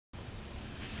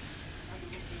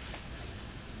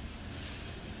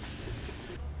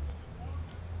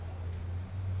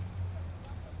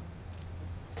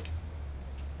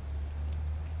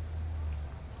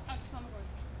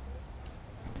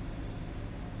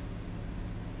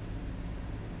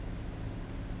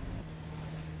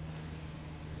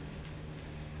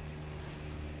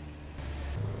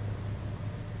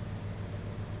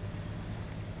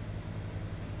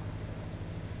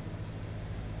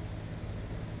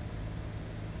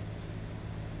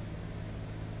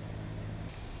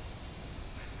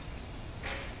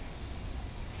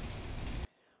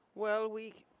Well,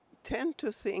 we tend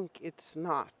to think it's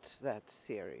not that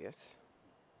serious.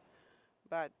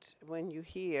 But when you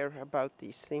hear about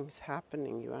these things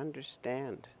happening, you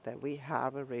understand that we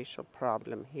have a racial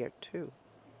problem here too.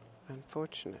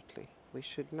 Unfortunately, we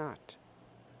should not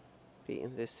be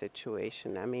in this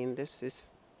situation. I mean, this is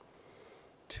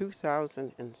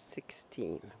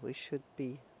 2016. We should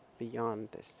be beyond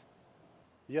this.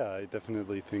 Yeah, I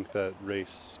definitely think that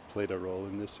race played a role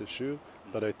in this issue,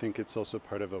 but I think it's also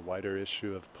part of a wider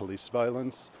issue of police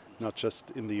violence, not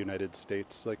just in the United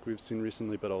States like we've seen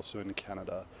recently, but also in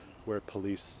Canada, where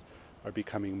police are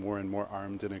becoming more and more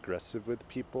armed and aggressive with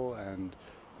people and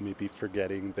maybe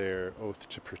forgetting their oath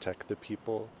to protect the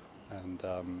people. And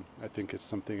I think it's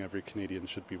something every Canadian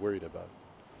should be worried about.